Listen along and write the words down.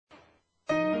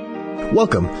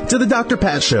Welcome to the Dr.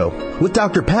 Pat Show with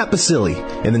Dr. Pat Basili.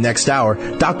 In the next hour,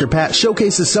 Dr. Pat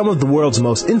showcases some of the world's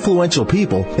most influential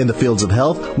people in the fields of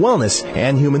health, wellness,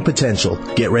 and human potential.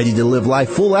 Get ready to live life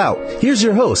full out. Here's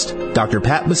your host, Dr.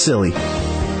 Pat Basili.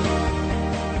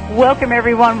 Welcome,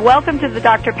 everyone. Welcome to the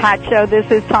Dr. Pat Show. This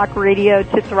is Talk Radio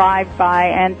to Thrive By,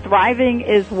 and thriving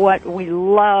is what we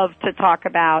love to talk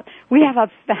about. We have a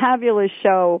fabulous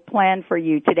show planned for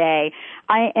you today.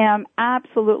 I am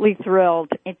absolutely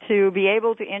thrilled to be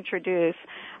able to introduce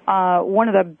one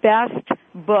of the best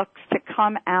books to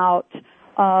come out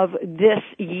of this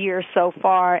year so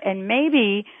far, and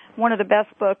maybe one of the best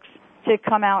books to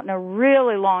come out in a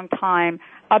really long time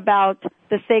about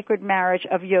the sacred marriage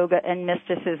of yoga and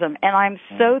mysticism. And I'm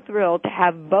so thrilled to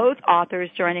have both authors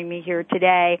joining me here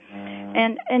today.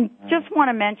 And just want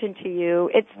to mention to you,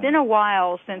 it's been a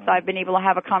while since I've been able to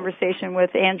have a conversation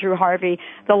with Andrew Harvey.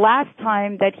 The last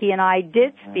time that he and I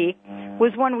did speak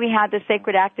was when we had the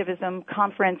Sacred Activism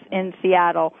Conference in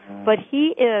Seattle. But he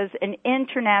is an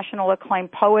international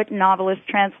acclaimed poet, novelist,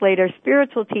 translator,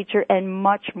 spiritual teacher, and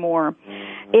much more.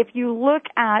 If you look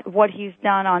at what he's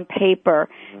done on paper,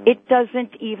 it doesn't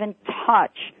even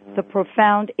touch the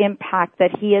profound impact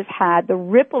that he has had, the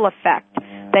ripple effect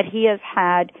that he has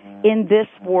had in this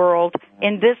world,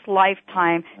 in this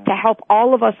lifetime, to help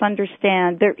all of us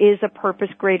understand there is a purpose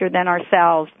greater than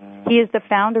ourselves. He is the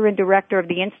founder and director of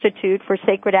the Institute for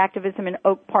Sacred Activism in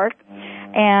Oak Park.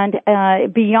 And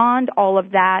beyond all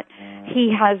of that,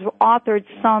 he has authored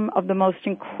some of the most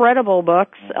incredible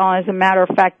books, as a matter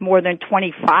of fact, more than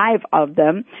 25 of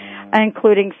them,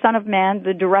 including Son of Man,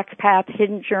 The Direct Path,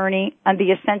 Hidden Journey, and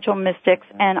The Essential Mystics,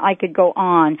 and I could go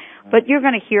on. But you're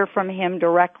going to hear from him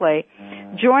directly.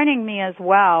 Joining me as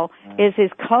well is his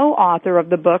co-author of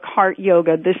the book, Heart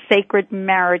Yoga, The Sacred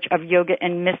Marriage of Yoga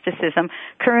and Mysticism,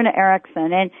 Karuna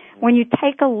Erickson. And when you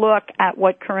take a look at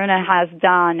what Karuna has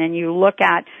done and you look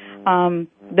at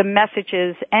the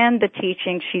messages and the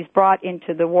teachings she's brought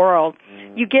into the world,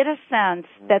 you get a sense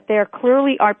that there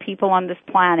clearly are people on this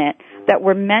planet that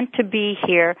were meant to be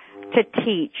here to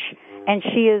teach, and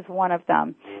she is one of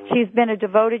them. She's been a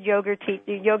devoted yoga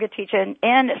teacher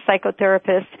and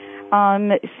psychotherapist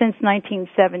since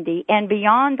 1970, and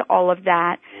beyond all of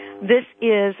that, this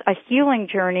is a healing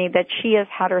journey that she has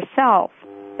had herself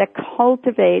that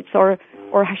cultivates, or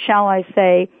shall I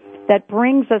say, that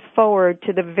brings us forward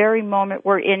to the very moment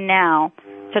we're in now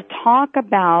to talk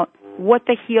about what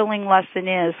the healing lesson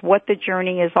is, what the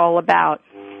journey is all about.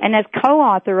 And as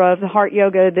co-author of Heart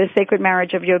Yoga, The Sacred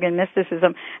Marriage of Yoga and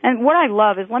Mysticism, and what I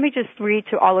love is, let me just read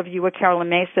to all of you what Carolyn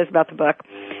May says about the book,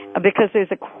 because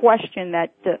there's a question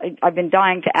that I've been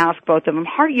dying to ask both of them.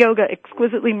 Heart Yoga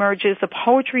exquisitely merges the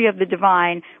poetry of the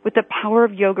divine with the power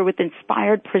of yoga with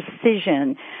inspired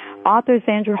precision. Authors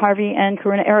Andrew Harvey and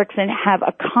Karuna Erickson have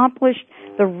accomplished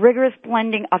the rigorous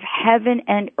blending of heaven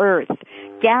and earth,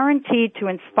 guaranteed to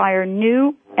inspire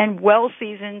new and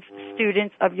well-seasoned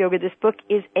students of yoga. This book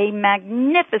is a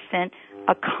magnificent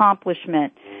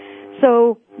accomplishment.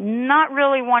 So, not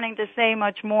really wanting to say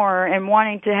much more and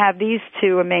wanting to have these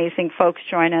two amazing folks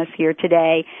join us here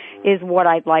today is what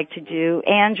I'd like to do.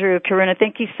 Andrew, Karuna,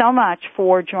 thank you so much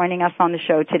for joining us on the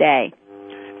show today.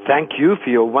 Thank you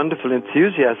for your wonderful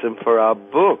enthusiasm for our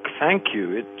book. Thank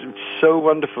you. It's so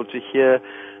wonderful to hear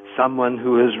someone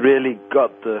who has really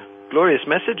got the glorious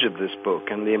message of this book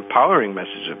and the empowering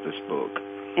message of this book.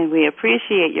 And we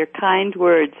appreciate your kind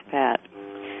words, Pat.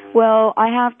 Well, I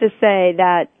have to say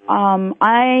that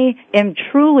I am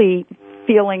truly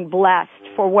feeling blessed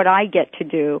for what I get to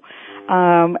do.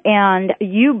 And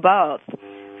you both,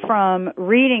 from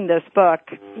reading this book,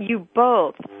 you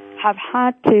both have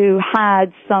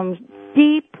had some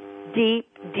deep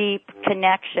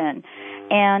connection.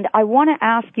 And I want to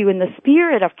ask you, in the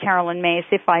spirit of Carolyn Mays,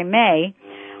 if I may,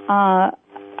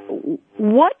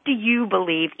 what do you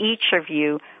believe, each of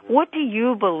you, what do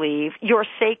you believe your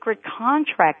sacred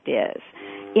contract is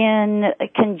in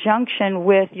conjunction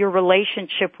with your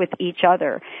relationship with each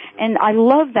other? And I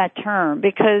love that term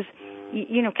because,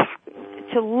 you know,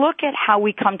 to look at how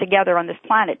we come together on this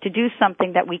planet to do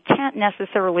something that we can't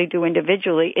necessarily do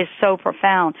individually is so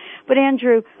profound. But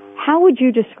Andrew, how would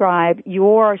you describe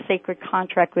your sacred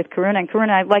contract with Karuna? And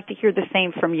Karuna, I'd like to hear the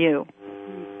same from you.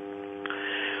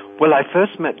 Well, I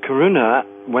first met Karuna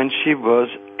when she was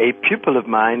a pupil of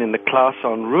mine in the class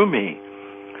on Rumi.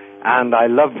 And I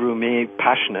love Rumi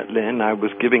passionately, and I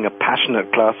was giving a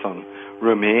passionate class on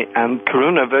Rumi. And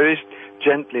Karuna very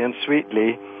gently and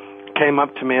sweetly came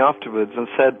up to me afterwards and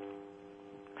said,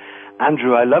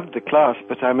 Andrew, I loved the class,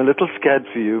 but I'm a little scared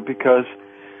for you because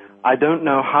I don't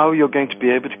know how you're going to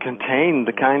be able to contain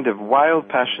the kind of wild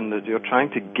passion that you're trying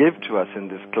to give to us in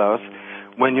this class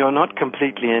when you're not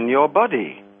completely in your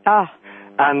body. Ah.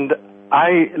 And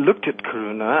I looked at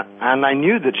Karuna, and I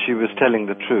knew that she was telling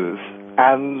the truth,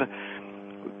 and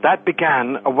that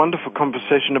began a wonderful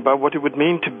conversation about what it would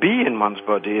mean to be in one's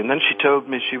body. And then she told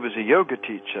me she was a yoga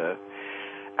teacher,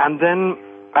 and then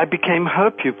I became her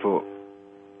pupil.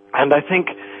 And I think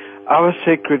our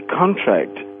sacred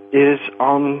contract is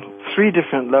on 3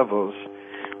 different levels.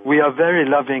 We are very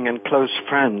loving and close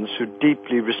friends who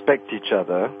deeply respect each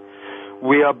other.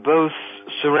 We are both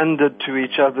surrendered to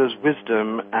each other's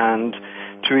wisdom and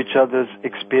to each other's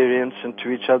experience and to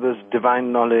each other's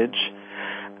divine knowledge.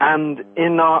 And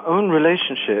in our own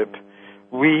relationship,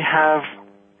 we have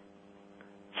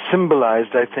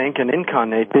symbolized, I think, and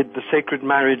incarnated the sacred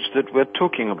marriage that we're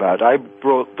talking about. I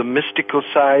brought the mystical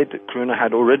side. Karuna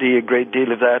had already a great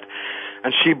deal of that.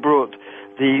 And she brought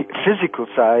the physical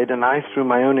side, and I, through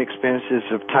my own experiences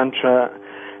of Tantra,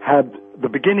 had the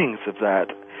beginnings of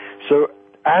that. So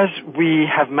as we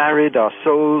have married our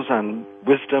souls and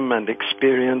wisdom and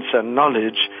experience and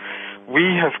knowledge,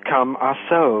 we have come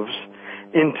ourselves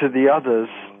into the other's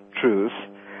truth,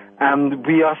 and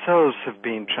we ourselves have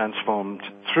been transformed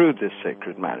through this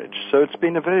sacred marriage. So it's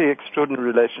been a very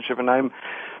extraordinary relationship, and I'm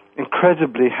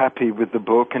incredibly happy with the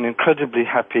book and incredibly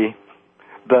happy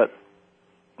that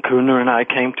Karuna and I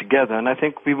came together, and I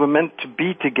think we were meant to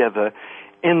be together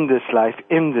in this life,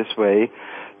 in this way,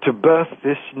 to birth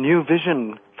this new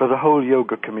vision for the whole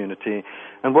yoga community.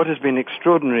 And what has been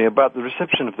extraordinary about the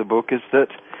reception of the book is that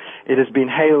it has been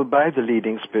hailed by the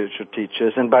leading spiritual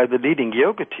teachers and by the leading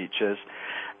yoga teachers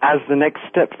as the next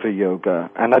step for yoga.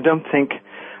 And I don't think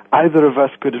either of us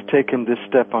could have taken this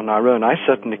step on our own. I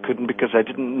certainly couldn't, because I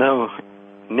didn't know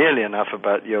nearly enough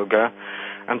about yoga.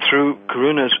 And through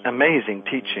Karuna's amazing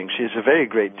teaching, she's a very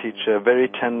great teacher, very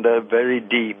tender, very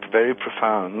deep, very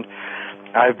profound,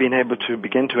 I've been able to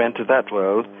begin to enter that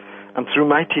world. And through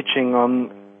my teaching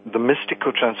on the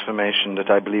mystical transformation that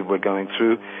I believe we're going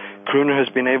through, Karuna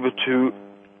has been able to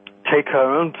take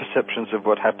her own perceptions of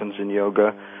what happens in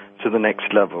yoga to the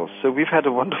next level. So we've had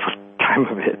a wonderful time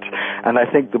of it, and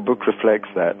I think the book reflects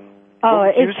that. Oh,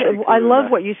 I love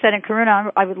what you said, and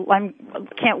Karuna, I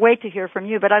can't wait to hear from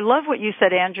you, but I love what you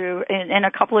said, Andrew, in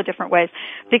a couple of different ways,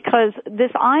 because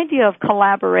this idea of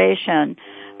collaboration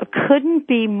couldn't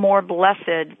be more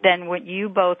blessed than what you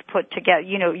both put together,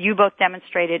 you both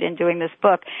demonstrated in doing this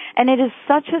book. And it is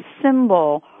such a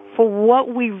symbol for what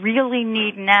we really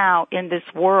need now in this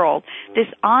world, this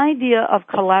idea of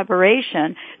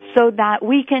collaboration, so that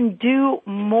we can do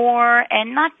more,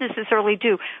 and not necessarily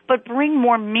do, but bring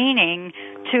more meaning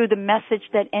to the message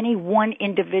that any one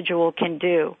individual can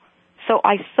do. So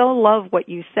I so love what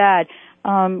you said.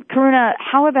 Karuna,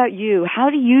 how about you? How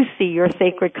do you see your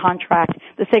sacred contract,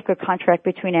 the sacred contract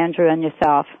between Andrew and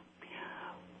yourself?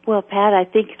 Well, Pat, I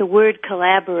think the word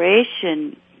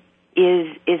collaboration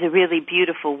is a really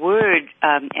beautiful word,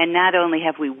 and not only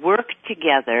have we worked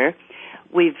together,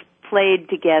 we've played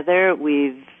together,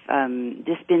 we've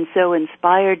just been so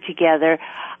inspired together.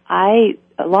 I,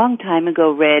 a long time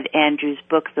ago, read Andrew's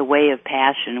book, The Way of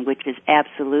Passion, which is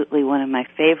absolutely one of my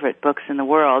favorite books in the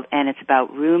world, and it's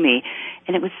about Rumi.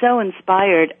 And it was so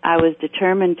inspired, I was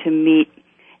determined to meet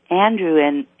Andrew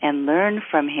and learn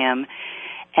from him.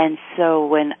 And so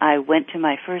when I went to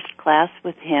my first class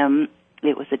with him,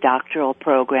 it was a doctoral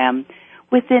program,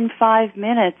 within 5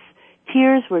 minutes,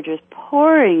 tears were just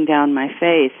pouring down my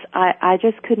face. I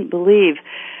just couldn't believe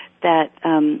that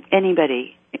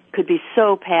anybody could be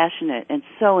so passionate and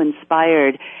so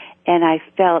inspired, and I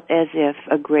felt as if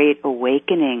a great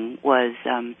awakening was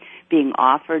being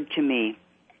offered to me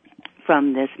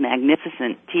from this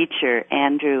magnificent teacher.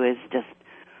 Andrew is just,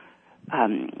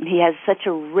 he has such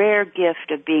a rare gift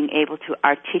of being able to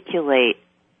articulate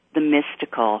the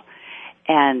mystical,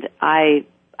 and I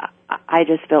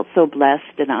just felt so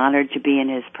blessed and honored to be in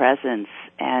his presence,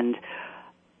 and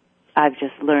I've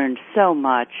just learned so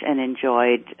much and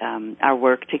enjoyed our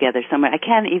work together so much. I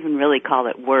can't even really call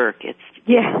it work. It's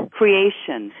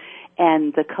creation.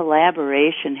 And the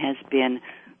collaboration has been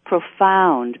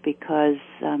profound because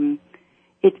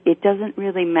it doesn't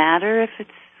really matter if it's,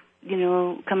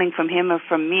 coming from him or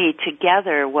from me.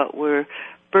 Together, what we're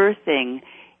birthing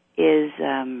is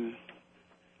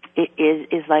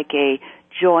like a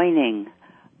joining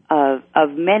of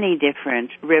many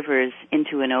different rivers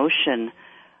into an ocean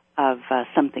of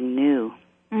something new.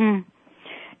 Mm.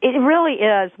 It really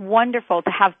is wonderful to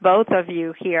have both of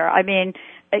you here. I mean,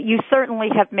 you certainly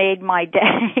have made my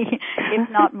day, if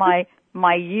not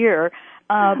my year,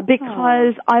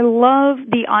 because I love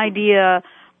the idea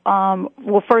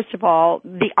well, first of all,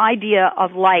 the idea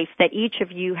of life that each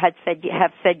of you have said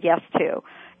yes to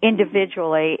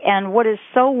individually. And what is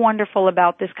so wonderful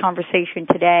about this conversation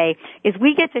today is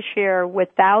we get to share with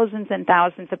thousands and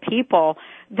thousands of people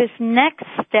this next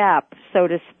step, so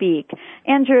to speak.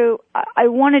 Andrew, I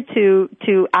wanted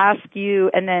to ask you,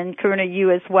 and then Karuna,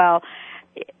 you as well,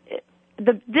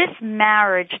 this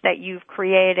marriage that you've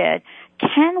created,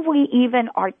 can we even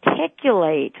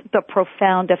articulate the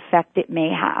profound effect it may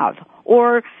have?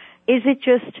 Or is it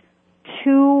just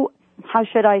too, how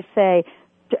should I say,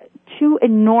 too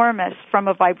enormous from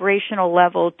a vibrational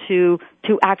level to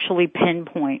actually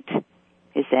pinpoint?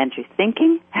 Is Andrew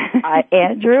thinking?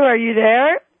 Andrew, are you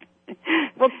there?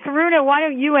 Well, Karuna, why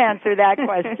don't you answer that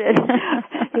question?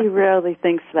 He rarely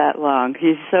thinks that long.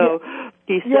 He's so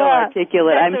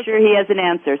articulate. I'm sure he has an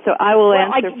answer, so I will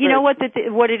answer first. You know what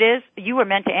it is? You were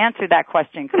meant to answer that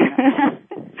question, Karuna.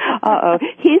 Uh-oh.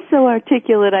 He's so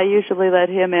articulate, I usually let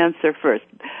him answer first.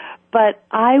 But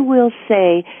I will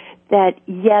say that,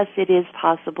 yes, it is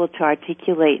possible to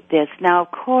articulate this. Now,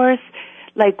 of course,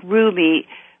 like Rumi,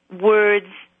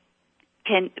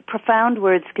 profound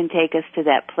words can take us to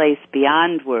that place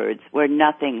beyond words where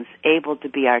nothing's able to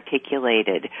be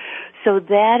articulated. So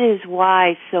that is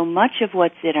why so much of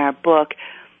what's in our book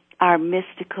are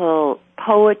mystical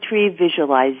poetry,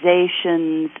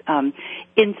 visualizations,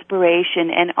 inspiration,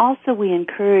 and also we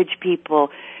encourage people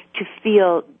to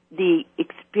feel the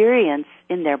experience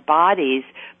in their bodies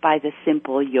by the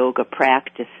simple yoga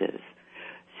practices.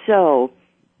 So,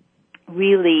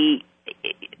 really,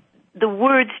 the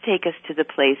words take us to the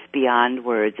place beyond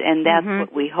words, and that's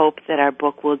what we hope that our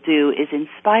book will do, is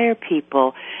inspire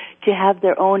people to have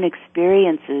their own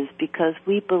experiences, because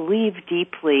we believe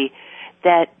deeply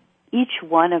that each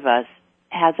one of us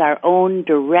has our own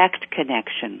direct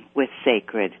connection with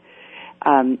sacred.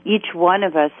 Each one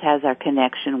of us has our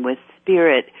connection with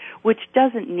spirit, which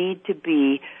doesn't need to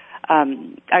be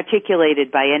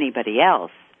articulated by anybody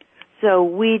else. So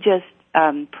we just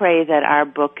pray that our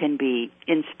book can be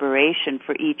inspiration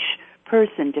for each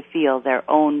person to feel their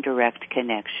own direct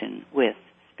connection with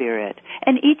spirit.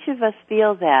 And each of us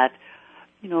feel that,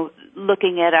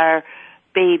 looking at our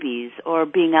babies, or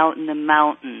being out in the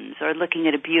mountains, or looking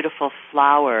at a beautiful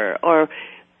flower, or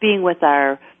being with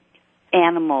our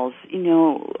animals,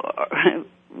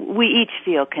 we each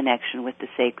feel connection with the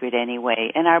sacred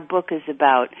anyway. And our book is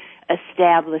about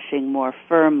establishing more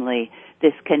firmly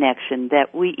this connection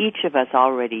that each of us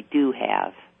already do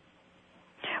have.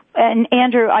 And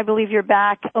Andrew, I believe you're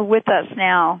back with us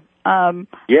now.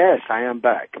 Yes, I am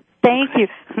back. Thank you.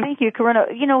 Thank you, Karuna.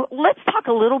 Let's talk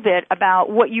a little bit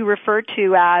about what you refer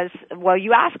to as, well,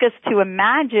 you ask us to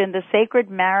imagine the sacred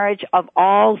marriage of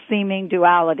all seeming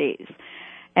dualities.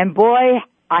 And boy,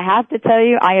 I have to tell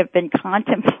you, I have been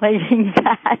contemplating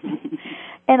that.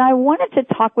 And I wanted to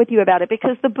talk with you about it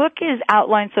because the book is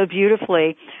outlined so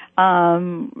beautifully,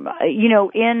 in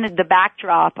the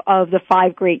backdrop of the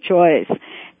 5 great joys.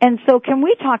 And so can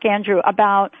we talk, Andrew,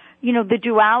 about, the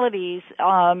dualities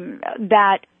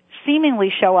that seemingly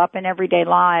show up in everyday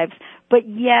lives, but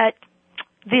yet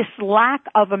this lack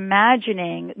of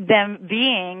imagining them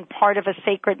being part of a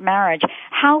sacred marriage.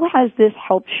 How has this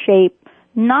helped shape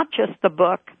not just the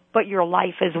book, but your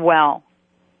life as well?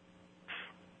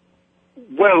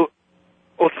 Well,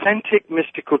 authentic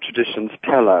mystical traditions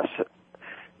tell us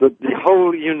that the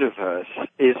whole universe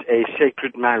is a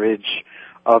sacred marriage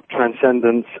of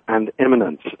transcendence and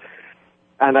immanence.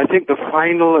 And I think the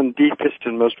final and deepest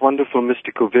and most wonderful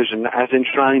mystical vision, as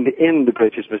enshrined in the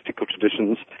greatest mystical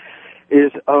traditions,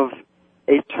 is of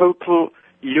a total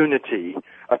unity,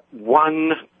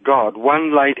 one God,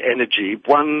 one light energy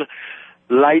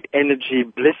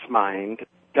bliss mind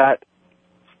that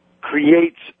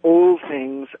creates all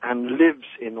things and lives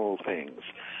in all things.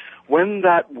 When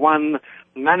that one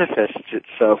manifests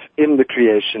itself in the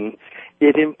creation,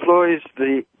 it employs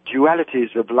the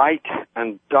dualities of light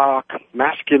and dark,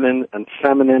 masculine and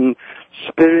feminine,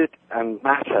 spirit and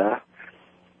matter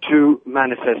to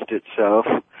manifest itself.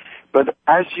 But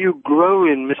as you grow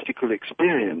in mystical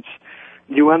experience,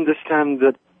 you understand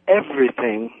that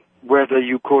everything, whether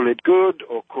you call it good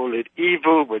or call it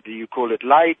evil, whether you call it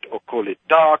light or call it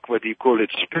dark, whether you call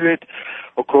it spirit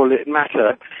or call it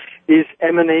matter, is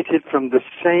emanated from the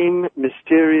same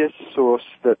mysterious source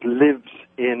that lives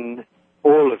in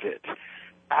all of it,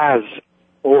 as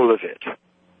all of it.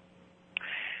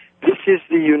 This is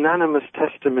the unanimous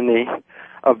testimony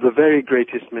of the very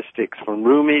greatest mystics, from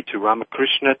Rumi to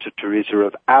Ramakrishna to Teresa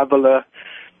of Avila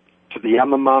to the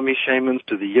Yamamami shamans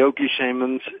to the Yogi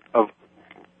shamans of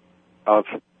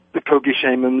the Kogi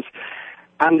shamans,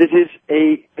 And it is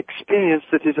a experience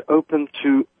that is open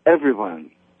to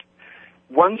everyone.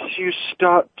 Once you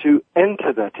start to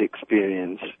enter that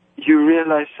experience, you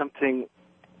realize something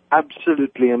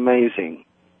absolutely amazing,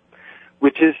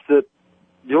 which is that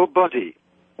your body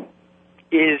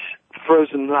is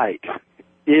frozen light,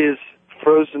 is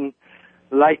frozen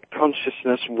light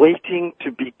consciousness waiting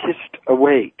to be kissed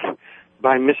awake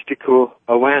by mystical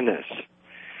awareness.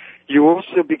 You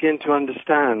also begin to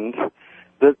understand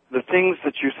that the things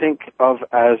that you think of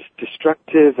as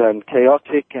destructive and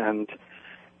chaotic and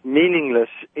meaningless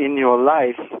in your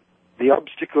life, the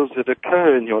obstacles that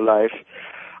occur in your life,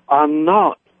 are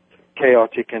not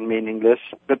chaotic and meaningless,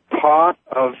 but part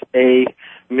of a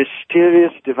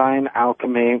mysterious divine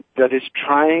alchemy that is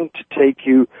trying to take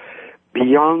you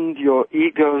beyond your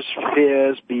ego's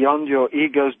fears, beyond your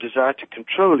ego's desire to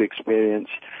control experience,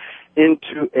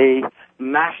 into a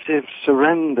massive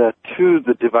surrender to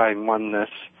the divine oneness,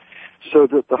 so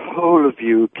that the whole of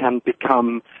you can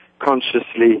become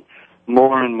consciously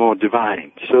more and more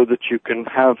divine, so that you can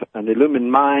have an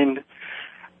illumined mind,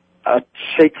 a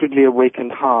sacredly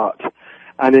awakened heart,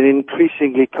 and an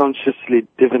increasingly consciously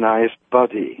divinized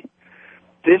body.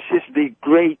 This is the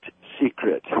great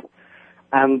secret,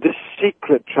 and this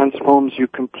secret transforms you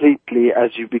completely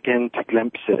as you begin to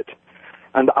glimpse it.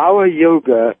 And our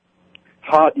yoga,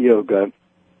 heart yoga,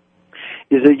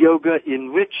 is a yoga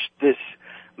in which this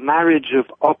marriage of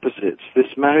opposites,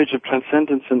 this marriage of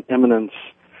transcendence and immanence,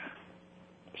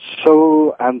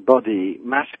 soul and body,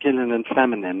 masculine and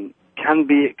feminine, can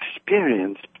be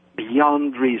experienced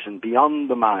beyond reason, beyond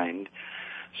the mind,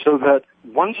 so that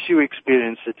once you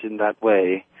experience it in that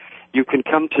way, you can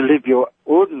come to live your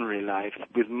ordinary life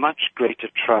with much greater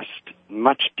trust,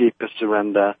 much deeper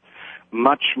surrender,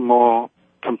 much more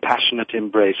compassionate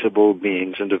embrace of all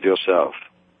beings and of yourself.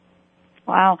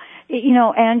 Wow. You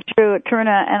know, Andrew,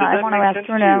 Karuna, and I want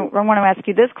to ask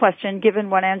you this question, given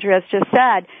what Andrew has just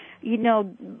said. You know,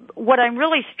 what I'm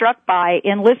really struck by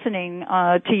in listening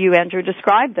to you, Andrew,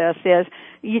 describe this is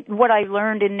what I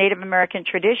learned in Native American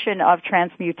tradition of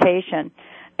transmutation.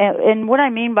 And what I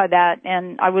mean by that,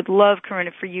 and I would love,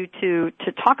 Karuna, for you to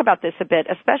talk about this a bit,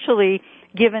 especially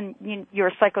given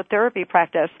your psychotherapy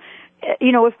practice.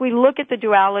 You know, if we look at the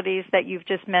dualities that you've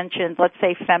just mentioned, let's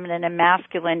say feminine and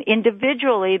masculine,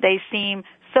 individually they seem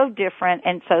so different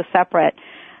and so separate.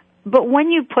 But when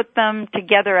you put them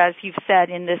together, as you've said,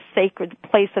 in this sacred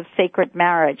place of sacred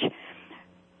marriage,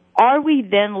 are we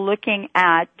then looking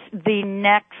at the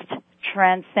next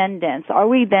transcendence? Are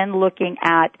we then looking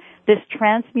at this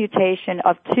transmutation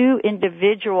of two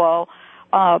individual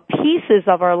pieces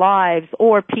of our lives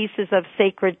or pieces of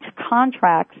sacred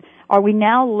contracts? Are we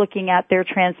now looking at their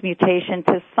transmutation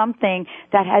to something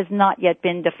that has not yet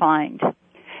been defined?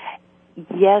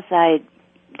 Yes, I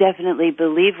definitely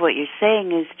believe what you're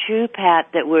saying is true, Pat,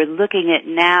 that we're looking at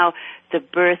now the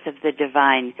birth of the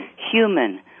divine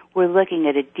human. We're looking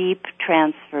at a deep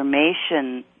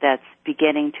transformation that's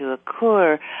beginning to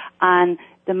occur on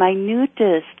the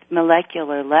minutest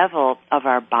molecular level of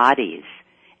our bodies.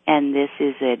 And this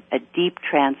is a deep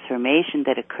transformation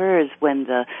that occurs when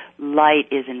the light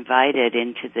is invited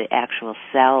into the actual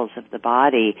cells of the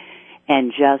body.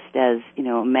 And just as,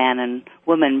 a man and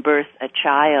woman birth a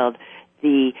child,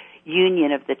 the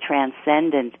union of the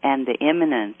transcendent and the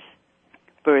immanent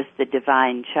birth the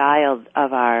divine child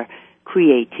of our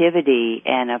creativity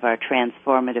and of our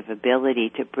transformative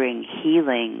ability to bring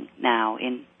healing now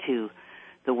into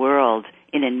the world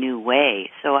in a new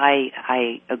way. So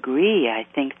I agree. I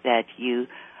think that you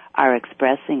are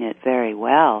expressing it very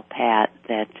well, Pat,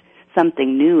 that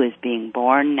something new is being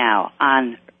born now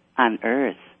on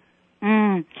Earth.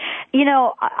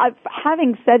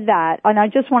 Having said that, and I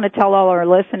just want to tell all our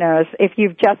listeners, if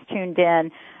you've just tuned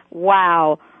in,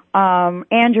 wow,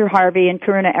 Andrew Harvey and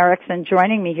Karuna Erickson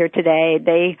joining me here today.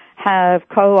 They have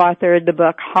co-authored the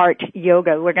book Heart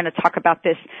Yoga. We're going to talk about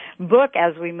this book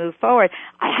as we move forward.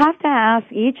 I have to ask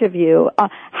each of you,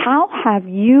 how have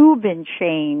you been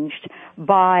changed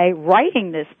by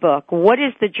writing this book? What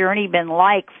has the journey been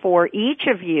like for each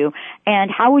of you?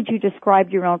 And how would you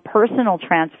describe your own personal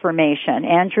transformation?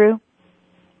 Andrew?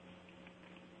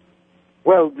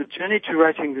 Well, the journey to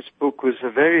writing this book was a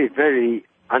very, very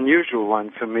unusual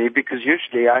one for me, because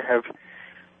usually I have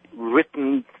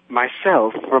written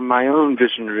myself from my own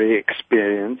visionary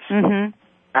experience. Mm-hmm.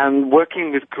 And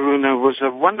working with Karuna was a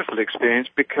wonderful experience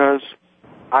because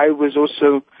I was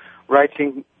also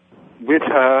writing with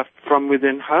her from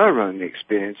within her own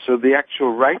experience. So the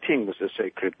actual writing was a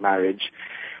sacred marriage,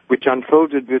 which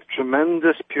unfolded with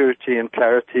tremendous purity and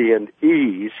clarity and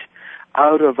ease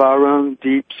out of our own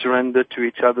deep surrender to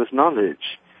each other's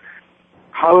knowledge.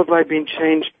 How have I been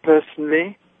changed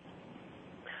personally?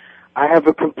 I have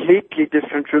a completely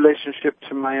different relationship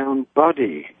to my own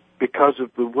body because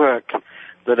of the work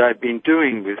that I've been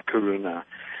doing with Karuna.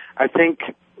 I think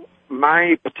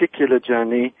my particular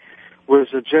journey was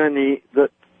a journey that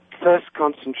first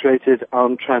concentrated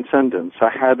on transcendence. I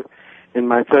had, in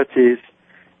my 30s,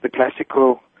 the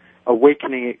classical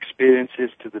awakening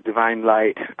experiences to the divine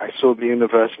light. I saw the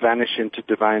universe vanish into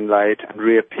divine light and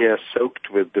reappear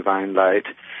soaked with divine light.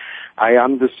 I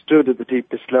understood at the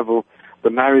deepest level the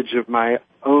marriage of my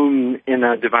own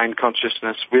inner divine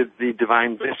consciousness with the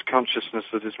divine bliss consciousness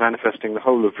that is manifesting the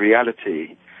whole of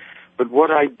reality. But what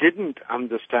I didn't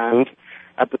understand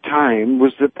at the time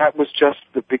was that that was just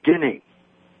the beginning.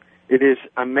 It is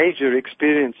a major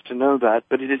experience to know that,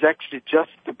 but it is actually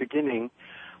just the beginning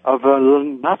of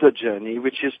another journey,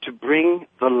 which is to bring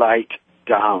the light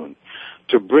down,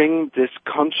 to bring this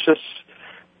conscious,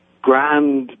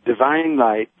 grand, divine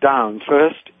light down,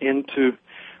 first into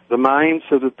the mind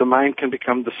so that the mind can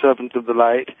become the servant of the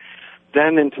light,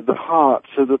 then into the heart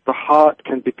so that the heart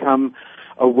can become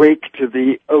awake to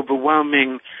the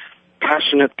overwhelming,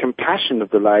 passionate compassion of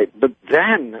the light, but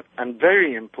then, and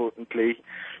very importantly,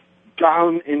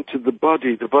 down into the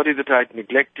body that I'd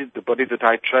neglected, the body that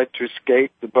I tried to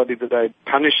escape, the body that I'd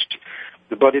punished,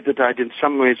 the body that I'd in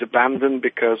some ways abandoned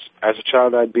because as a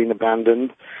child I'd been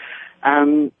abandoned.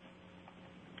 And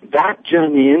that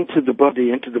journey into the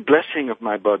body, into the blessing of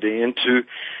my body, into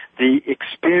the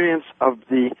experience of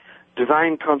the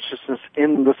divine consciousness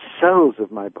in the cells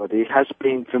of my body has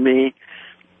been for me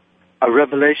a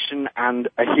revelation and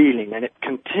a healing, and it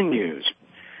continues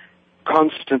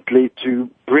constantly to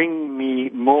bring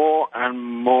me more and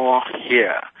more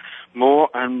here, more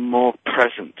and more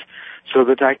present, so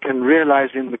that I can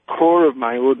realize in the core of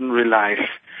my ordinary life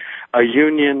a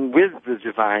union with the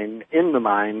divine in the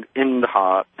mind, in the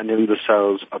heart, and in the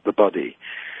cells of the body.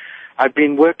 I've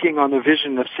been working on a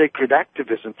vision of sacred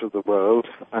activism for the world,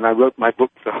 and I wrote my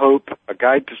book, The Hope, A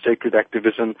Guide to Sacred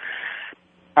Activism,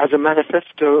 as a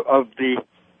manifesto of the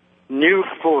new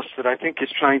force that I think is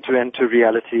trying to enter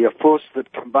reality, a force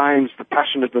that combines the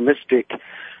passion of the mystic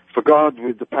for God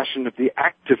with the passion of the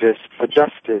activist for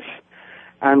justice.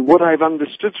 And what I've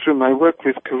understood through my work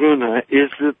with Karuna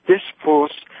is that this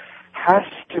force has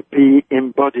to be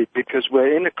embodied because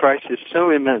we're in a crisis so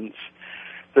immense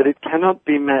that it cannot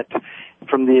be met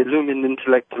from the illumined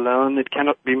intellect alone. It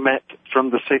cannot be met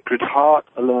from the sacred heart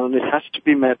alone. It has to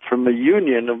be met from a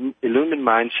union of illumined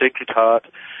mind, sacred heart,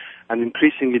 and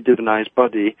increasingly divinized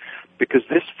body, because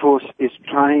this force is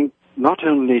trying not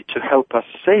only to help us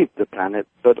save the planet,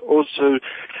 but also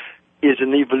is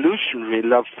an evolutionary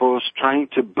love force trying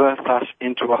to birth us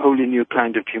into a wholly new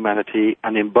kind of humanity,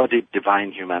 an embodied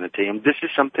divine humanity. And this is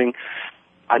something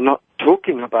I'm not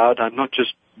talking about, I'm not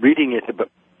just reading it, but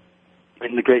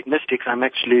in the great mystics, I'm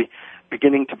actually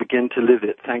beginning to live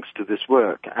it thanks to this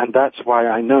work. And that's why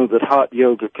I know that heart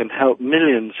yoga can help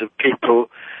millions of people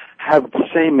have the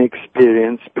same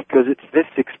experience, because it's this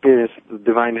experience that the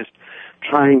divine is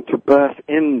trying to birth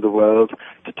in the world,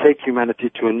 to take humanity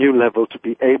to a new level, to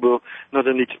be able not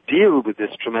only to deal with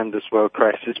this tremendous world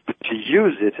crisis, but to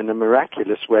use it in a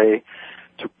miraculous way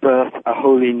to birth a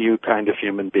wholly new kind of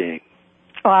human being.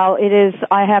 Well, it is,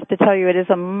 I have to tell you, it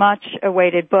is a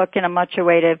much-awaited book and a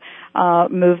much-awaited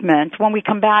movement. When we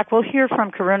come back, we'll hear from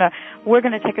Karuna. We're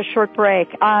going to take a short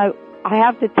break. I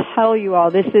have to tell you all,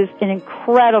 this is an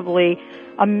incredibly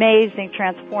amazing,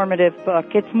 transformative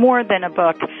book. It's more than a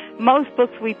book. Most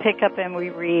books we pick up and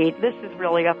we read. This is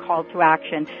really a call to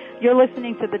action. You're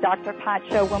listening to the Dr. Pat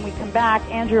Show. When we come back,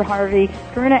 Andrew Harvey,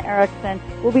 Karuna Erickson,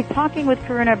 we'll be talking with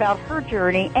Karuna about her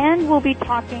journey, and we'll be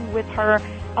talking with her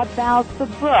about the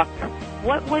book.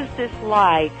 What was this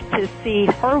like to see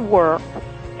her work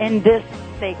in this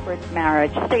sacred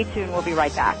marriage? Stay tuned. We'll be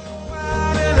right back.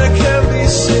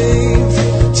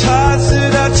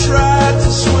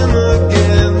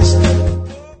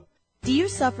 Do you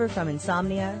suffer from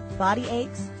insomnia, body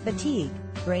aches, fatigue,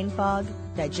 brain fog,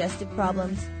 digestive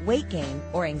problems, weight gain,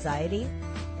 or anxiety?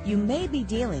 You may be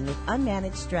dealing with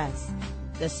unmanaged stress.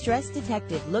 The Stress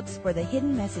Detective looks for the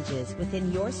hidden messages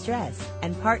within your stress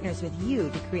and partners with you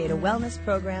to create a wellness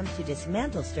program to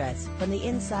dismantle stress from the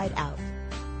inside out.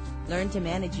 Learn to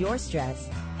manage your stress,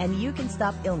 and you can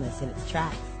stop illness in its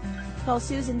tracks. Call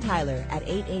Susan Tyler at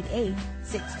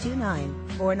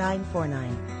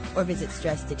 888-629-4949 or visit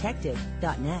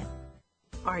stressdetective.net.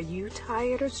 Are you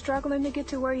tired or struggling to get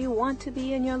to where you want to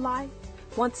be in your life?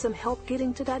 Want some help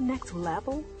getting to that next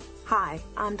level? Hi,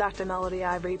 I'm Dr. Melody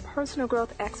Ivory, personal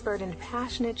growth expert and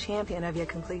passionate champion of your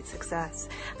complete success.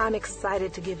 I'm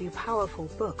excited to give you powerful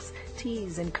books,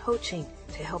 teas, and coaching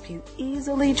to help you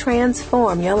easily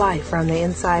transform your life from the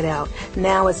inside out.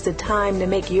 Now is the time to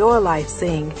make your life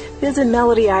sing. Visit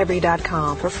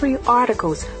melodyivory.com for free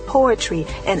articles, poetry,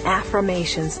 and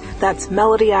affirmations. That's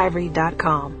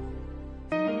melodyivory.com.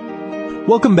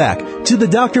 Welcome back to the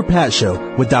Dr. Pat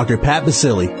Show with Dr. Pat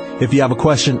Basile. If you have a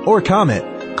question or comment,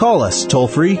 call us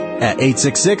toll-free at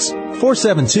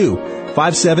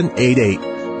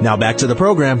 866-472-5788. Now back to the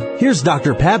program. Here's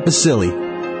Dr. Pat Basile.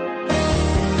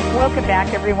 Welcome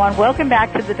back, everyone. Welcome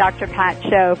back to the Dr. Pat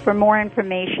Show. For more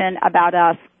information about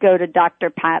us, go to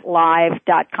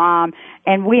drpatlive.com.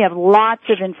 And we have lots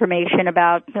of information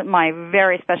about my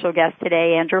very special guest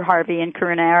today, Andrew Harvey and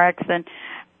Karuna Erickson.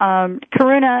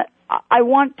 Karuna, I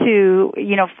want to,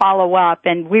 follow up,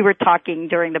 and we were talking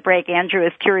during the break. Andrew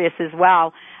is curious as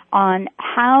well on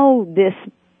how this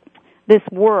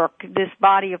work, this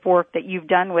body of work that you've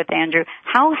done with Andrew,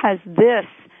 how has this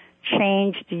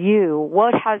changed you?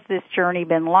 What has this journey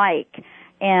been like?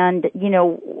 And,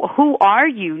 who are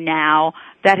you now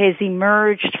that has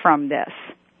emerged from this?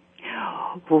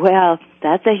 Well,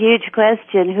 that's a huge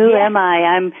question. Who am I?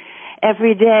 I'm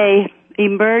every day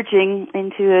emerging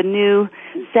into a new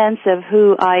sense of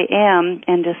who I am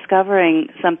and discovering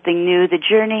something new. The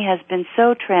journey has been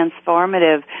so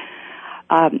transformative.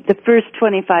 The first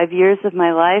 25 years of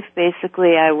my life,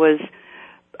 basically, I was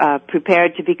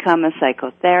prepared to become a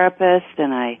psychotherapist,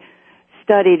 and I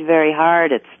studied very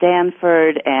hard at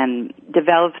Stanford and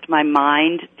developed my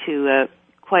mind to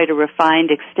quite a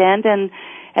refined extent. And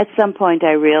at some point,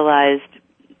 I realized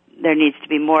there needs to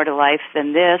be more to life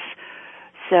than this.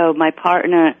 So my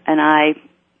partner and I,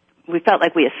 we felt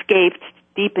like we escaped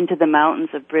deep into the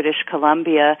mountains of British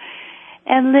Columbia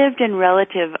and lived in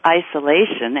relative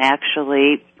isolation,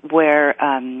 actually, where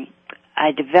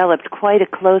I developed quite a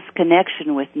close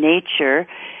connection with nature.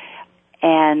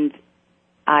 And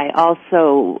I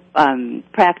also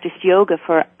practiced yoga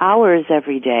for hours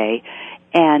every day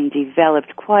and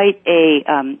developed quite a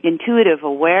intuitive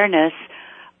awareness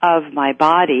of my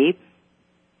body.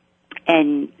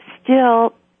 And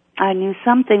still, I knew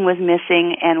something was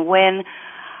missing, and when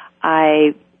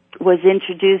I was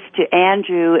introduced to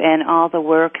Andrew and all the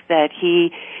work that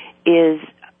he is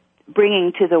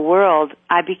bringing to the world,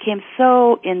 I became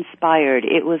so inspired.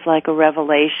 It was like a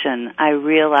revelation. I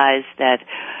realized that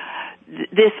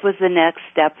this was the next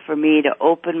step for me to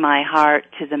open my heart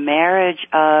to the marriage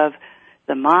of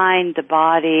the mind, the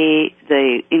body,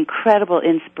 the incredible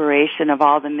inspiration of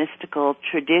all the mystical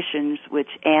traditions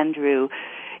which Andrew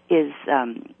is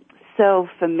so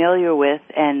familiar with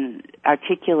and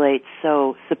articulates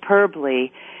so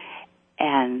superbly.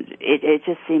 And it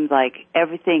just seemed like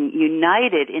everything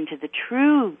united into the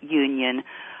true union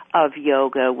of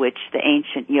yoga, which the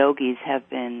ancient yogis have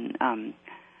been,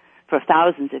 for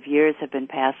thousands of years, have been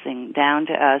passing down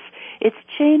to us. It's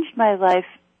changed my life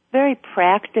very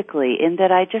practically in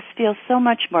that I just feel so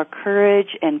much more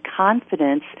courage and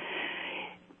confidence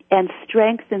and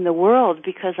strength in the world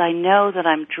because I know that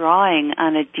I'm drawing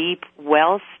on a deep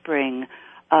wellspring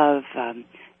of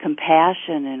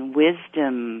compassion and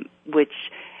wisdom, which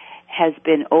has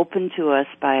been opened to us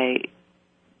by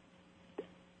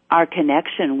our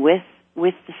connection with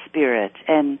the Spirit,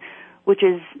 and which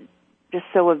is just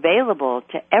so available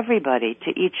to everybody,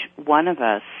 to each one of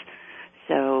us.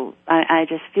 So I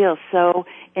just feel so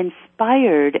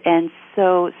inspired and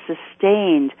so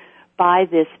sustained by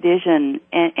this vision,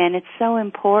 and it's so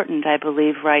important, I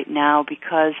believe, right now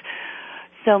because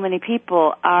so many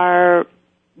people are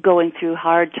going through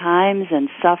hard times and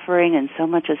suffering, and so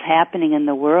much is happening in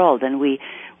the world, and we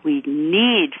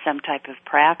need some type of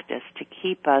practice to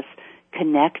keep us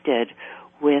connected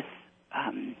with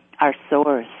our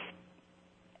source.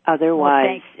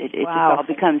 Otherwise, it just all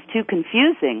becomes too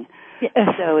confusing.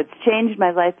 So it's changed my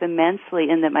life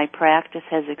immensely in that my practice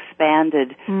has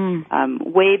expanded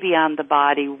way beyond the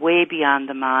body, way beyond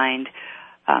the mind,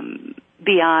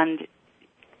 beyond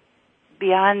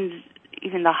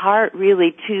even the heart,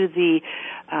 really, to the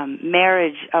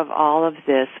marriage of all of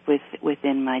this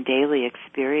within my daily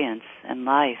experience and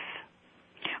life.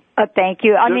 Thank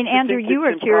you. I mean, Andrew, you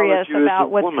were curious about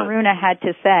what Karuna had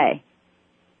to say.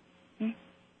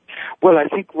 Well, I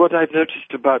think what I've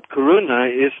noticed about Karuna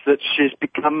is that she's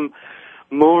become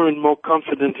more and more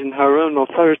confident in her own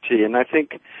authority. And I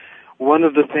think one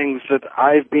of the things that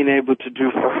I've been able to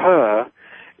do for her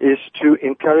is to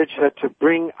encourage her to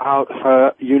bring out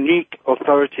her unique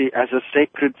authority as a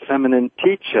sacred feminine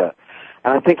teacher.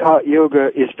 And I think heart yoga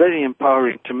is very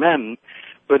empowering to men,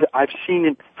 but I've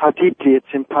seen how deeply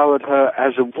it's empowered her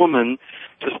as a woman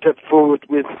to step forward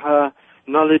with her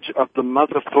knowledge of the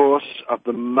mother force, of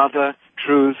the mother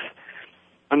truth.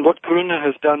 And what Karuna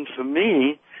has done for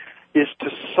me is to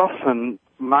soften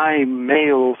my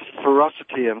male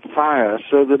ferocity and fire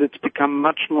so that it's become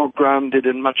much more grounded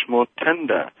and much more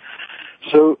tender.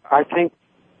 So I think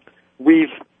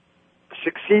we've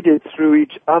succeeded through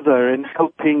each other in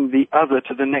helping the other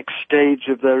to the next stage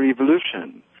of their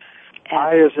evolution.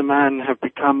 I, as a man, have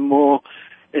become more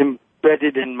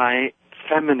embedded in my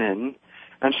feminine,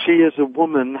 and she, as a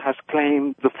woman, has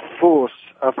claimed the force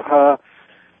of her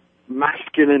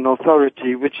masculine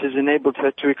authority, which has enabled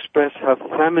her to express her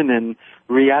feminine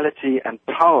reality and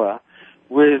power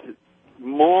with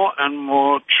more and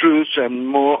more truth and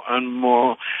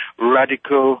more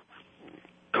radical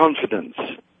confidence.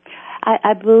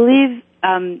 I believe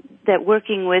that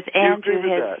working with Andrew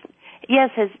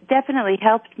has definitely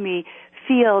helped me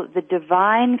feel the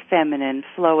divine feminine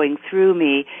flowing through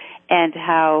me, and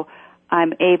how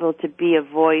I'm able to be a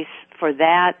voice for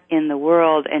that in the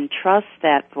world and trust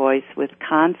that voice with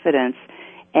confidence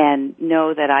and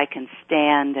know that I can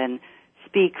stand and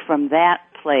speak from that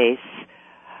place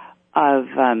of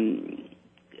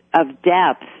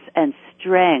depth and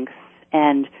strength,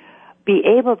 and be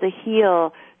able to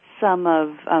heal some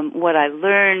of what I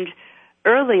learned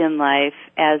early in life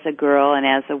as a girl and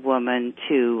as a woman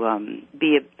to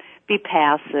be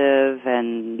passive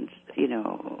and,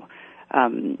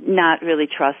 not really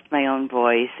trust my own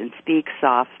voice and speak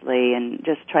softly and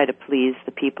just try to please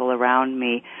the people around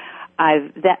me.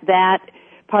 That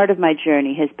part of my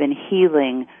journey has been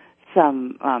healing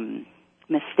some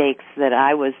mistakes that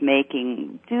I was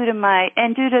making due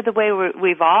to the way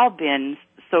we've all been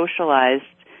socialized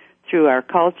through our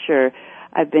culture.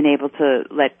 I've been able to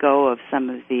let go of some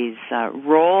of these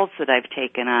roles that I've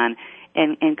taken on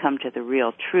and come to the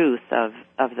real truth of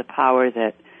the power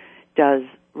that does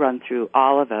run through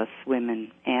all of us, women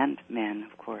and men,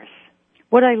 of course.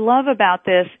 What I love about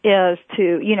this is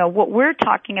what we're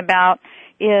talking about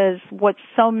is what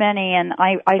so many, and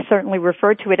I certainly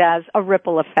refer to it as a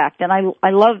ripple effect, and I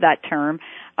love that term.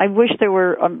 I wish there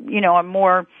were, a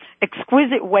more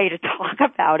exquisite way to talk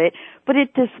about it, but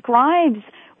it describes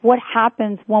what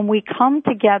happens when we come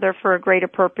together for a greater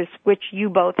purpose, which you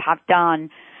both have done.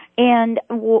 And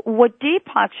what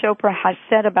Deepak Chopra has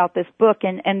said about this book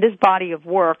and this body of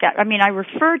work, I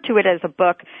refer to it as a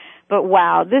book, but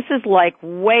wow, this is like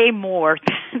way more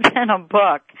than a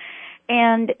book.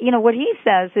 And, what he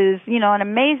says is, an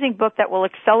amazing book that will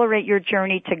accelerate your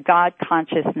journey to God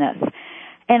consciousness.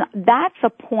 And that's a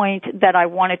point that I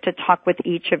wanted to talk with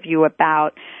each of you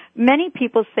about. Many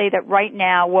people say that right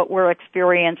now what we're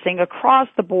experiencing across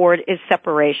the board is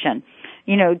separation,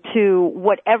 to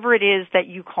whatever it is that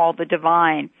you call the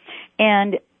divine.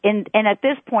 And at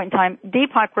this point in time,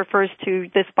 Deepak refers to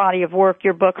this body of work,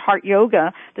 your book, Heart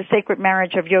Yoga, The Sacred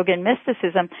Marriage of Yoga and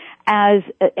Mysticism, as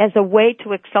a way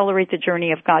to accelerate the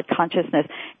journey of God consciousness.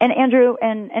 And Andrew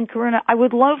and Karuna, I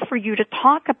would love for you to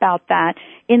talk about that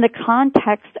in the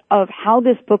context of how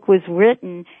this book was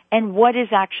written and what is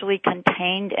actually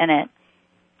contained in it.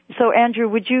 So Andrew,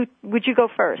 would you go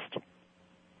first?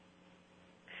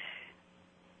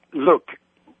 Look,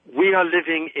 we are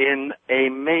living in a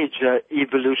major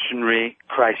evolutionary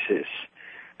crisis.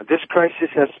 This crisis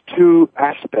has two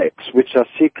aspects which are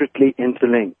secretly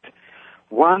interlinked.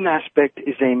 One aspect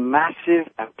is a massive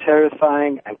and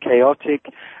terrifying and chaotic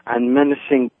and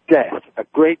menacing death, a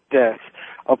great death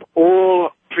of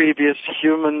all previous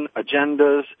human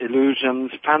agendas,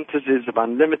 illusions, fantasies of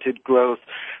unlimited growth,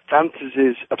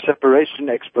 fantasies of separation,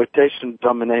 exploitation,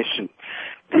 domination.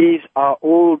 These are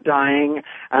all dying,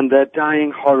 and they're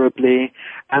dying horribly,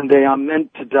 and they are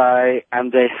meant to die,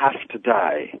 and they have to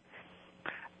die.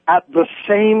 At the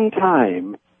same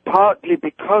time, partly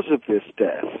because of this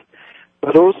death,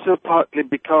 but also partly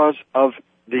because of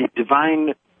the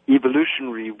divine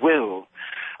evolutionary will,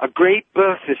 a great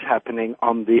birth is happening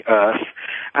on the earth,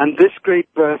 and this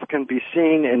great birth can be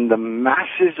seen in the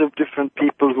masses of different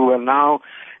people who are now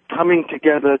coming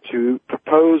together to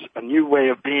propose a new way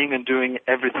of being and doing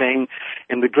everything,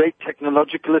 in the great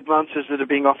technological advances that are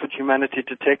being offered humanity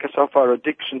to take us off our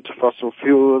addiction to fossil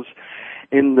fuels,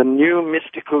 in the new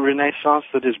mystical renaissance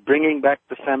that is bringing back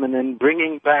the feminine,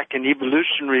 bringing back an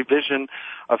evolutionary vision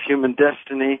of human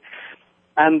destiny.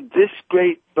 And this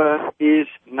great birth is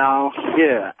now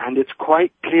here, and it's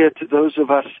quite clear to those of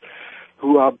us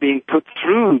who are being put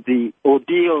through the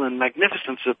ordeal and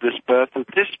magnificence of this birth, that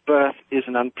this birth is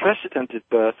an unprecedented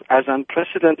birth, as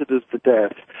unprecedented as the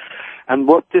death. And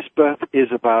what this birth is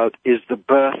about is the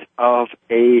birth of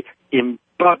a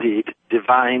embodied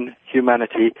divine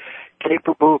humanity,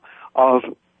 capable of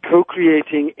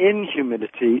co-creating in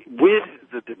humility with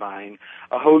the divine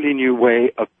a wholly new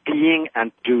way of being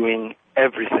and doing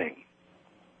everything.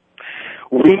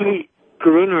 We,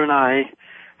 Karuna and I,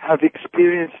 have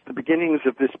experienced the beginnings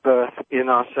of this birth in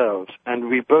ourselves, and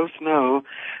we both know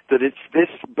that it's this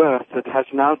birth that has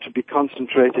now to be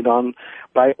concentrated on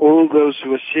by all those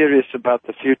who are serious about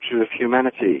the future of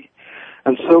humanity.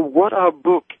 And so what our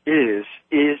book is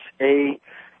a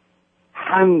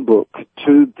handbook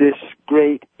to this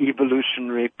great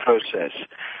evolutionary process.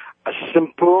 A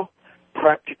simple,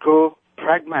 practical,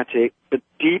 pragmatic, but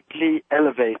deeply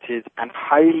elevated and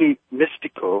highly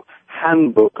mystical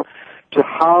handbook to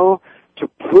how to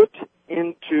put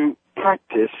into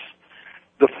practice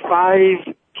the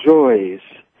 5 joys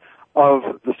of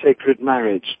the sacred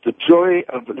marriage. The joy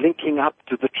of linking up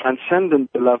to the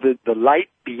transcendent beloved, the light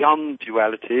beyond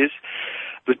dualities,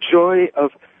 the joy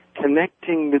of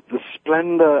connecting with the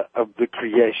splendor of the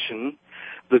creation,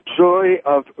 the joy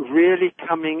of really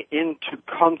coming into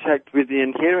contact with the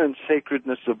inherent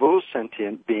sacredness of all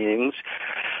sentient beings,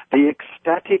 the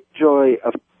ecstatic joy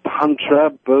of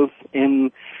Tantra, both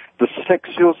in the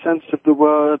sexual sense of the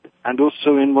word and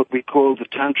also in what we call the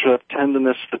Tantra of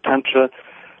tenderness, the Tantra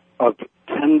of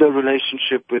tender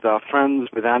relationship with our friends,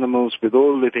 with animals, with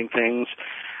all living things,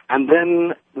 and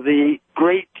then the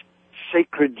great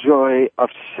sacred joy of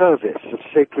service, of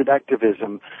sacred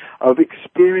activism, of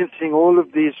experiencing all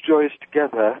of these joys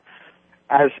together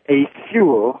as a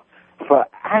fuel for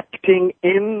acting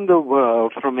in the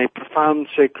world from a profound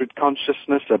sacred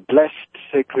consciousness, a blessed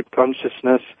sacred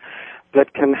consciousness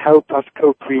that can help us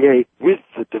co-create with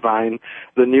the divine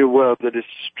the new world that is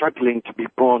struggling to be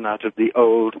born out of the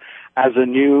old as a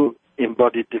new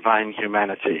embodied divine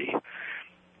humanity.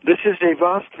 This is a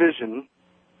vast vision.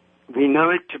 We know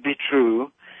it to be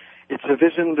true. It's a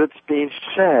vision that's been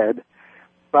shared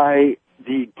by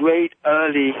the great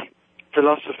early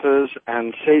philosophers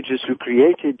and sages who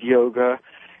created yoga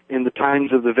in the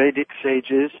times of the Vedic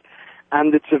sages,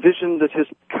 and it's a vision that has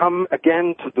come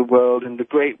again to the world in the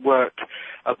great work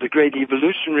of the great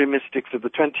evolutionary mystics of the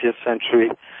 20th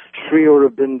century, Sri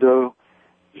Aurobindo,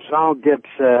 Jean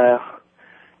Gebser,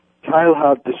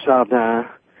 Teilhard de Chardin,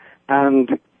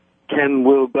 and Ken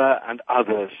Wilber and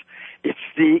others. It's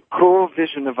the core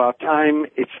vision of our time.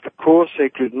 It's the core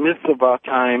sacred myth of our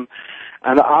time.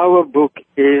 And our book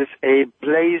is a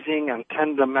blazing and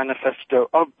tender manifesto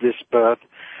of this birth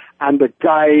and a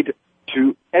guide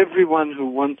to everyone who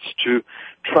wants to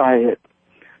try it,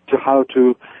 to how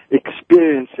to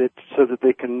experience it so that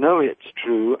they can know it's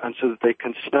true and so that they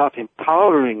can start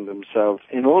empowering themselves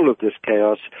in all of this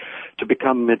chaos to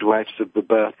become midwives of the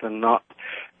birth and not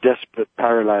desperate,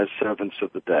 paralyzed servants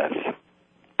of the death.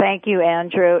 Thank you,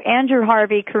 Andrew. Andrew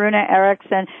Harvey, Karuna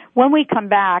Erickson. When we come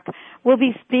back, we'll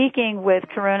be speaking with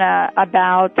Karuna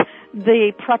about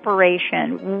the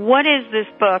preparation. What is this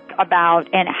book about,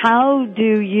 and how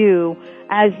do you,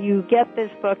 as you get this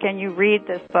book and you read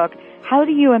this book, how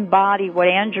do you embody what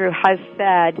Andrew has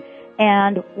said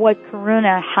and what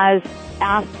Karuna has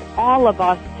asked all of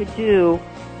us to do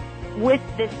with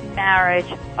this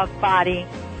marriage of body,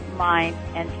 mind,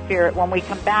 and spirit? When we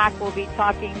come back, we'll be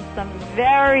talking some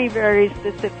very, very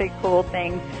specific cool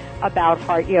things about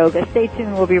heart yoga. Stay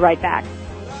tuned. We'll be right back.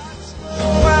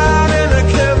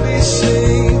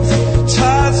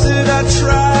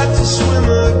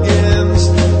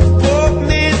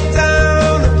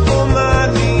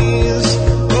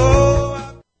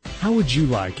 How would you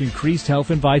like increased health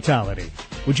and vitality?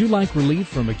 Would you like relief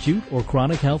from acute or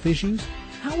chronic health issues?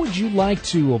 How would you like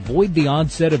to avoid the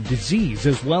onset of disease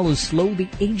as well as slow the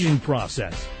aging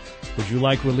process? Would you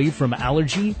like relief from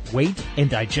allergy, weight, and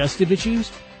digestive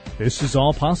issues? This is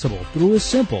all possible through a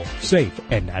simple, safe,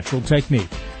 and natural technique.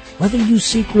 Whether you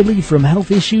seek relief from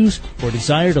health issues or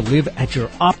desire to live at your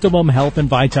optimum health and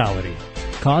vitality,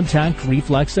 contact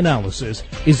reflex analysis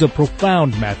is a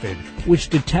profound method which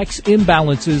detects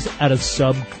imbalances at a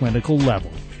subclinical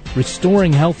level,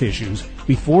 restoring health issues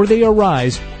before they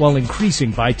arise while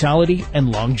increasing vitality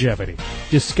and longevity.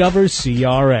 Discover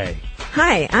CRA.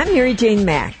 Hi, I'm Mary Jane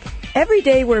Mack. Every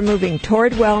day we're moving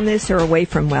toward wellness or away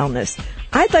from wellness.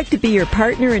 I'd like to be your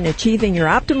partner in achieving your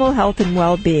optimal health and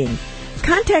well-being.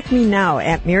 Contact me now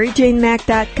at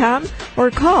maryjanemack.com or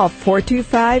call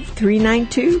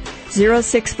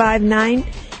 425-392-0659.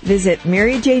 Visit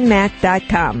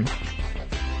maryjanemack.com.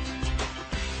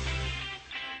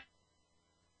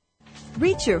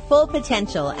 Reach your full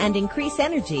potential and increase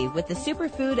energy with the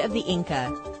superfood of the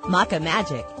Inca, Maca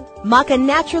Magic. Maca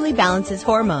naturally balances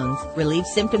hormones,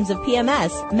 relieves symptoms of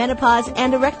PMS, menopause,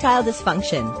 and erectile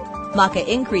dysfunction. Maca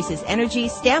increases energy,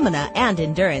 stamina, and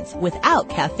endurance without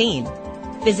caffeine.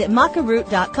 Visit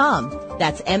macaroot.com.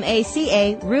 That's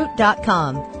MACA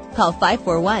root.com. Call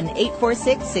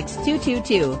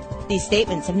 541-846-6222. These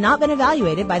statements have not been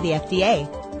evaluated by the FDA.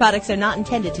 Products are not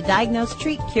intended to diagnose,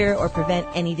 treat, cure, or prevent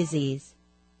any disease.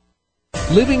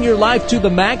 Living your life to the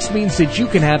max means that you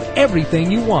can have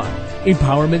everything you want.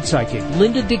 Empowerment Psychic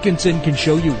Linda Dickinson can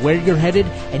show you where you're headed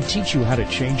and teach you how to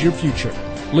change your future.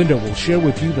 Linda will share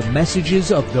with you the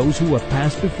messages of those who have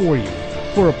passed before you.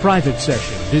 For a private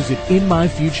session, visit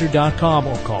InMyFuture.com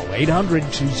or call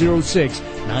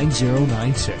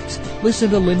 800-206-9096. Listen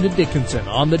to Linda Dickinson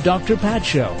on The Dr. Pat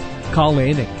Show. Call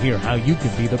in and hear how you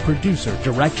can be the producer,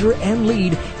 director, and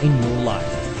lead in your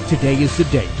life. Today is the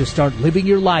day to start living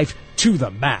your life to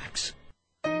the max.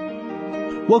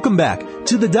 Welcome back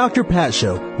to the Dr. Pat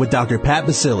Show with Dr. Pat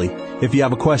Basili. If you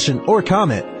have a question or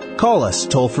comment, call us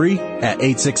toll-free at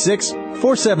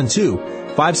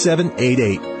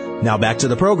 866-472-5788. Now back to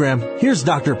the program. Here's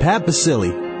Dr. Pat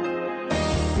Basili.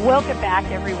 Welcome back,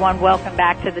 everyone. Welcome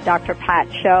back to the Dr.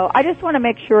 Pat Show. I just want to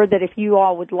make sure that if you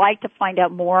all would like to find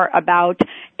out more about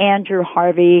Andrew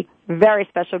Harvey, very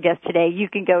special guest today, you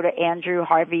can go to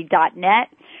andrewharvey.net.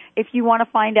 If you want to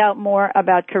find out more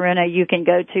about Karuna, you can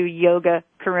go to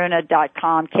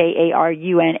yogakaruna.com,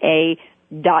 Karuna.com.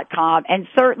 And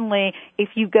certainly, if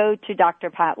you go to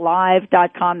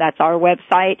drpatlive.com, that's our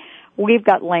website, we've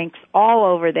got links all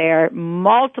over there,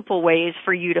 multiple ways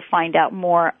for you to find out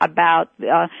more about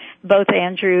both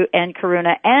Andrew and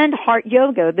Karuna and Heart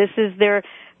Yoga. This is the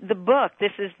book.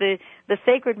 This is the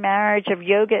sacred marriage of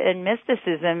yoga and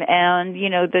mysticism, and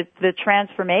the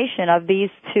transformation of these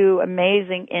two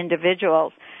amazing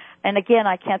individuals. And again,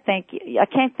 I can't thank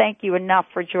you enough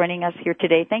for joining us here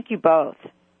today. Thank you both.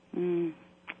 You're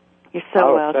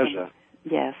so welcome. Pleasure.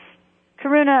 Yes.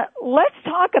 Karuna, let's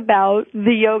talk about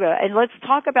the yoga, and let's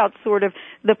talk about sort of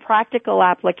the practical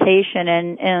application,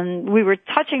 and we were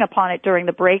touching upon it during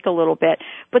the break a little bit,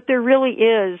 but there really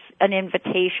is an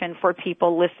invitation for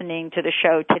people listening to the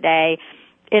show today,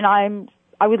 and I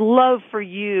would love for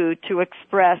you to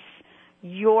express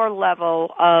your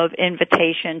level of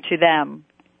invitation to them.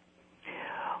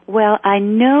 Well, I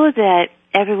know that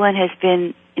everyone has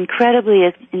been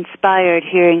incredibly inspired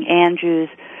hearing Andrew's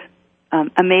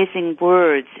amazing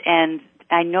words, and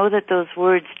I know that those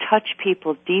words touch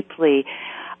people deeply.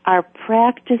 Our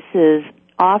practices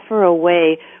offer a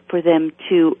way for them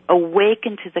to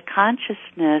awaken to the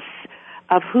consciousness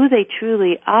of who they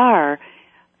truly are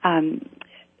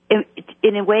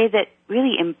in a way that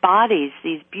really embodies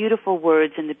these beautiful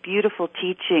words and the beautiful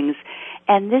teachings.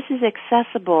 And this is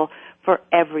accessible for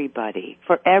everybody,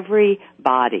 for every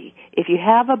body. If you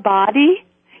have a body,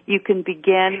 you can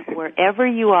begin wherever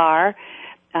you are.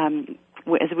 As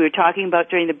we were talking about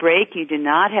during the break, you do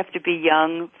not have to be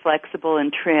young, flexible,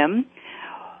 and trim.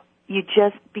 You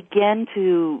just begin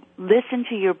to listen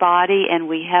to your body, and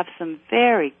we have some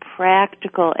very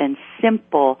practical and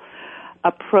simple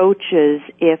approaches.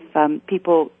 If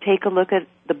people take a look at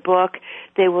the book,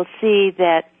 they will see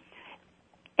that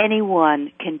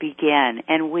anyone can begin,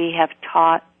 and we have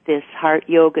taught this heart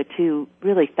yoga to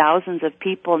really thousands of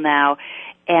people now,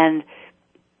 and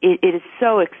it is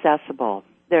so accessible.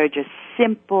 There are just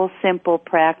simple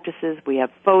practices. We have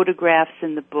photographs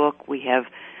in the book. We have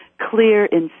clear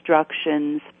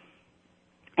instructions,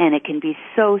 and it can be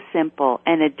so simple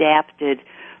and adapted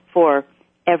for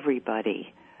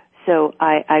everybody. So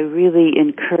I really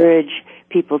encourage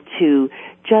people to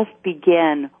just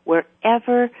begin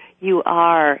wherever you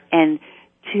are, and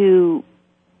to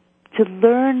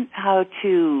learn how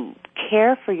to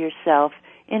care for yourself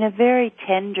in a very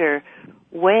tender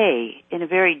way, in a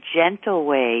very gentle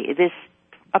way. This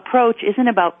approach isn't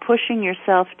about pushing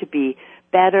yourself to be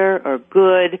better or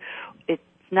good. It's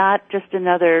not just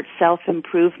another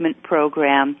self-improvement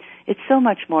program. It's so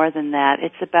much more than that.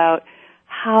 It's about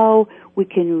how we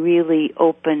can really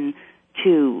open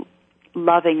to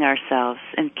loving ourselves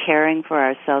and caring for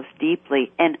ourselves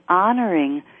deeply and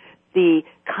honoring the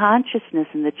consciousness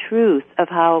and the truth of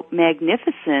how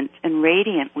magnificent and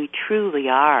radiant we truly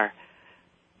are.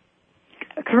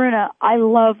 Karuna, I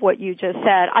love what you just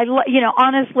said.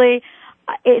 Honestly,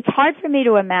 it's hard for me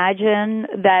to imagine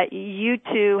that you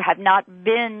two have not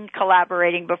been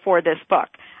collaborating before this book.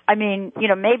 I mean,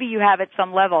 maybe you have at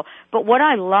some level, but what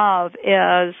I love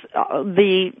is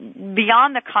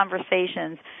beyond the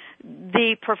conversations,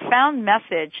 the profound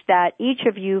message that each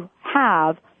of you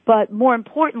have, but more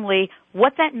importantly,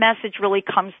 what that message really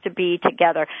comes to be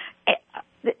together.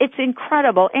 It's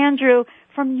incredible. Andrew,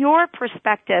 from your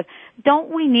perspective, don't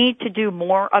we need to do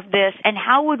more of this, and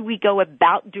how would we go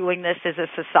about doing this as a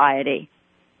society?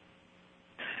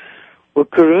 Well,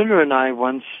 Karuna and I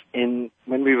once, when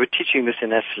we were teaching this in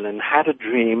Esalen, had a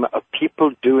dream of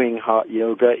people doing heart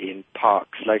yoga in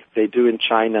parks, like they do in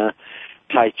China,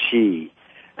 Tai Chi,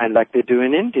 and like they do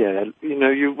in India. You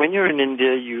know, when you're in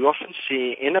India, you often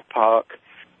see in a park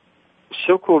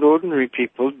so-called ordinary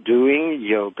people doing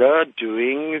yoga,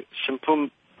 doing simple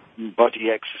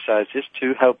body exercises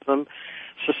to help them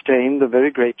sustain the very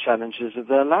great challenges of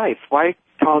their life. Why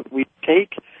can't we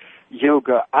take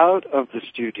yoga out of the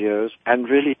studios and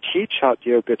really teach heart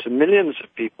yoga to millions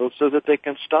of people so that they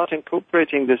can start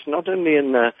incorporating this not only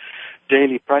in their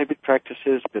daily private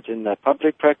practices but in their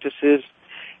public practices,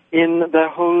 in their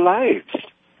whole lives?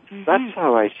 Mm-hmm. That's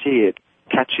how I see it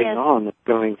catching on and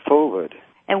going forward.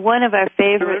 And one of our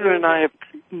favorite... Karuna and I have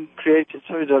created,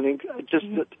 sorry darling,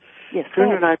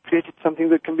 Karuna and I have created something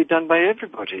that can be done by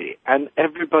everybody, and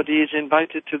everybody is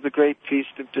invited to the great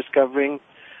feast of discovering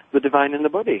the divine in the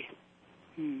body.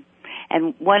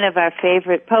 And one of our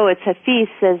favorite poets, Hafiz,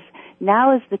 says,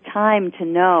 now is the time to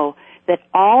know that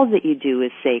all that you do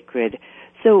is sacred.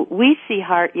 So we see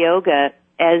heart yoga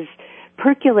as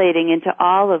percolating into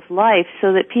all of life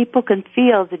so that people can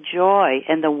feel the joy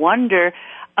and the wonder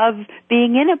of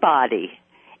being in a body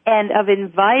and of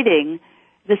inviting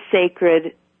the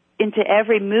sacred into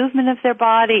every movement of their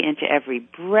body, into every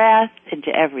breath, into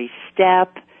every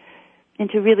step,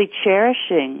 into really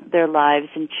cherishing their lives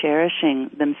and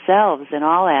cherishing themselves in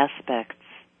all aspects.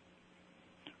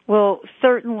 Well,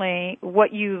 certainly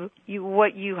what you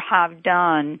have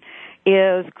done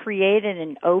is created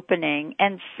an opening,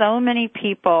 and so many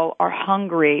people are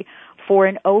hungry for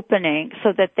an opening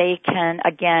so that they can,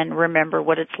 again, remember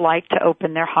what it's like to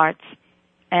open their hearts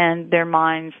and their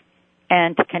minds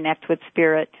and to connect with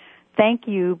spirit. Thank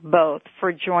you both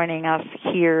for joining us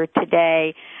here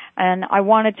today. And I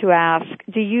wanted to ask,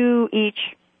 do you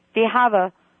have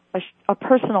a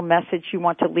personal message you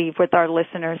want to leave with our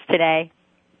listeners today?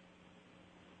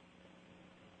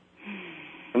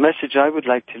 The message I would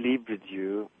like to leave with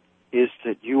you is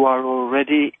that you are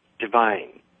already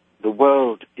divine. The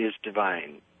world is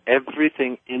divine.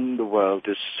 Everything in the world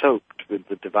is soaked with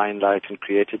the divine light and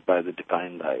created by the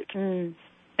divine light.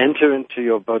 Enter into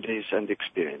your bodies and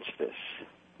experience this.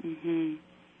 Mm-hmm.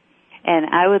 And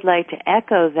I would like to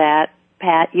echo that,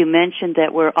 Pat. You mentioned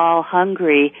that we're all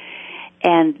hungry,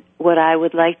 and what I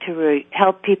would like to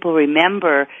help people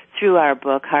remember through our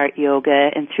book, Heart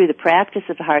Yoga, and through the practice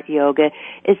of Heart Yoga,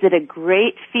 is that a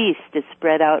great feast is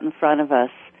spread out in front of us.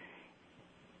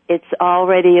 It's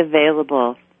already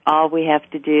available. All we have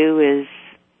to do is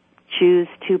choose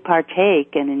to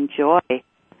partake and enjoy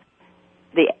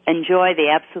the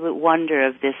absolute wonder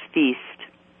of this feast.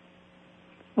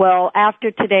 Well,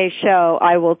 after today's show,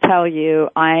 I will tell you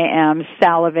I am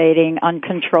salivating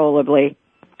uncontrollably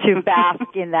to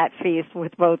bask in that feast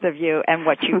with both of you and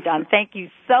what you've done. Thank you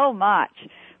so much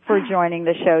for joining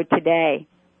the show today.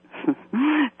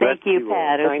 Thank you,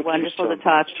 Pat. It was wonderful to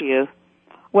talk to you.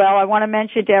 Well, I want to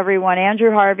mention to everyone,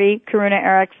 Andrew Harvey, Karuna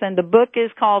Erickson, the book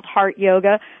is called Heart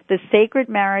Yoga, The Sacred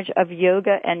Marriage of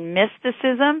Yoga and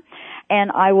Mysticism.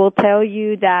 And I will tell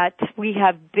you that we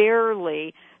have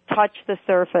barely touched the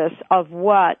surface of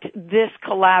what this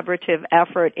collaborative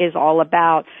effort is all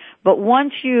about. But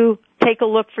once you take a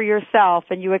look for yourself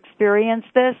and you experience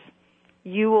this,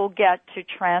 you will get to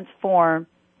transform,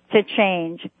 to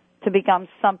change, to become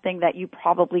something that you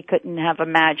probably couldn't have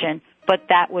imagined, but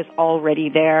that was already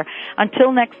there.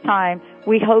 Until next time,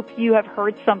 we hope you have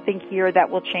heard something here that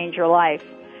will change your life.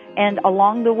 And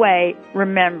along the way,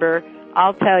 remember,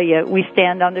 I'll tell you, we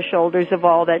stand on the shoulders of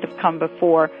all that have come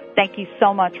before. Thank you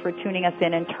so much for tuning us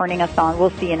in and turning us on. We'll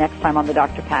see you next time on the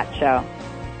Dr. Pat Show.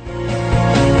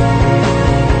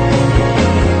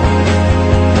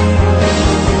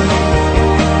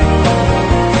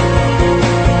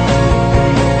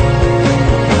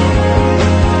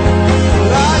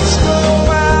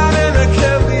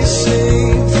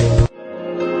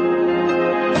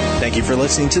 Thank you for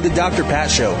listening to The Dr. Pat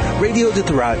Show, radio to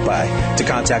thrive by. To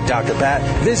contact Dr. Pat,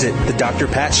 visit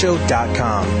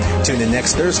thedrpatshow.com. Tune in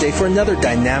next Thursday for another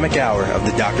dynamic hour of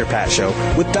The Dr. Pat Show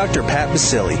with Dr. Pat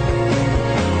Basile.